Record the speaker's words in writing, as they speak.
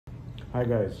Hi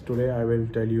guys, today I will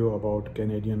tell you about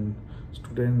Canadian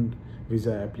student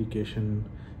visa application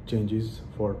changes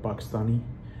for Pakistani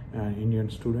and Indian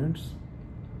students.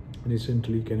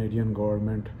 Recently, Canadian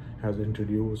government has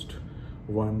introduced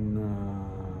one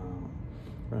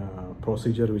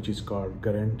procedure which is called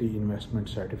Guarantee Investment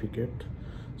Certificate.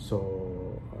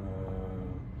 So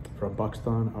from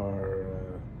Pakistan or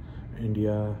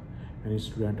India, any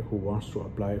student who wants to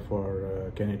apply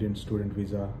for Canadian student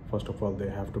visa, first of all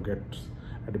they have to get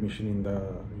admission in the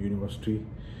university,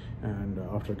 and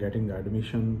after getting the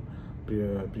admission,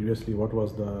 previously what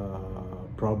was the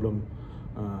problem,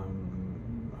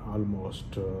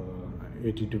 almost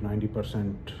 80 to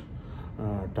 90%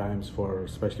 times, for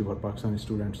especially for Pakistani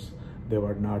students, they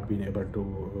were not being able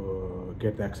to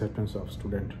get the acceptance of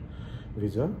student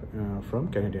visa from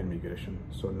Canadian immigration.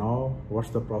 So now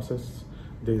what's the process?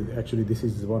 Actually this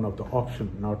is one of the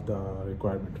option, not the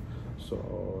requirement.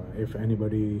 So if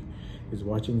anybody is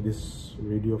watching this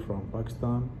video from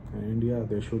Pakistan and India,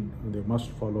 they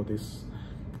must follow this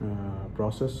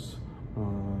process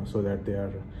so that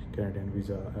their Canadian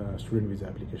visa student visa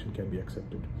application can be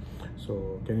accepted.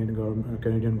 So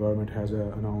Canadian government has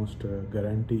announced a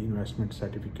Guarantee Investment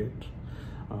Certificate.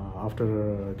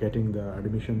 After getting the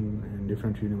admission in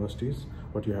different universities,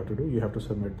 what you have to do, you have to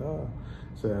submit the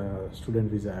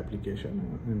student visa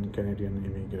application in Canadian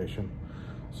immigration.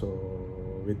 So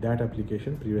with that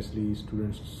application, previously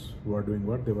students were doing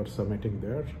what? They were submitting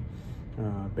their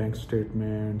bank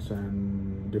statements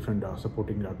and different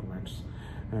supporting documents,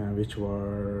 which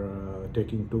were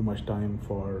taking too much time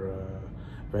for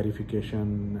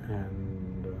verification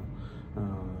and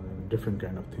different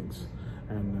kind of things,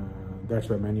 and that's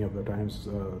why many of the times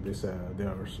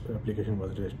their application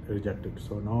was rejected.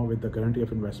 So now with the guarantee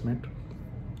of investment,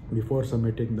 before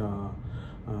submitting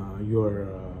your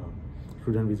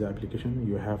student visa application,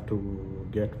 you have to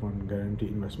get one guarantee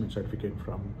investment certificate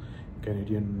from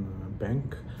Canadian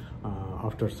bank.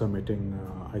 After submitting,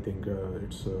 I think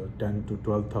it's 10 to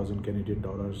 12,000 Canadian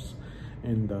dollars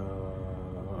in the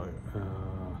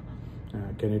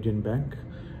Canadian bank,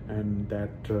 and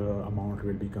that amount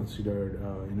will be considered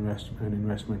an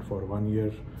investment for 1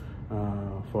 year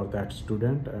for that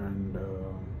student, and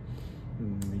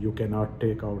you cannot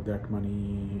take out that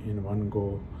money in one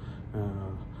go.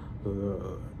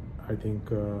 I think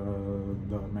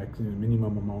the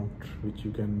maximum amount which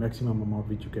you can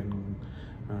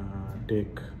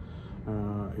take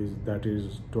is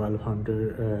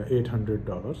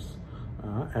 $800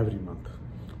 every month.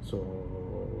 So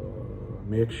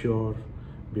make sure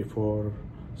before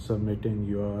submitting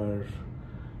your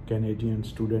Canadian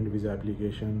student visa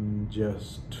application,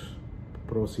 just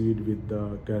proceed with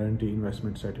the Guarantee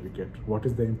Investment Certificate. What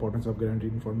is the importance of Guarantee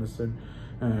Investment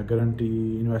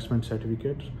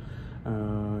Certificate?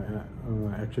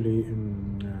 Actually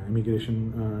in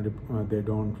immigration, they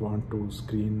don't want to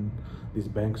screen these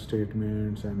bank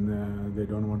statements, and they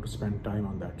don't want to spend time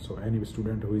on that. So any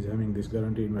student who is having this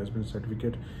Guarantee Investment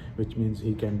Certificate, which means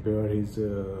he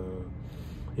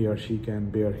or she can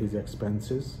bear his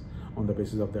expenses on the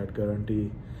basis of that Guarantee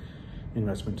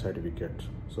Investment Certificate.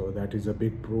 So that is a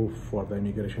big proof for the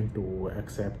immigration to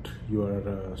accept your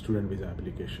student visa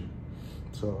application.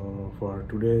 So for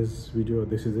today's video,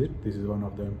 this is it. This is one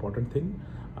of the important thing.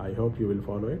 I hope you will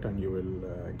follow it and you will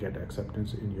get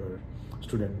acceptance in your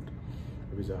student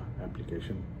visa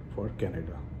application for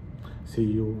Canada. See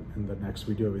you in the next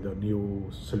video with a new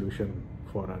solution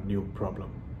for a new problem.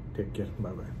 Take care.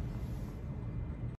 Bye bye.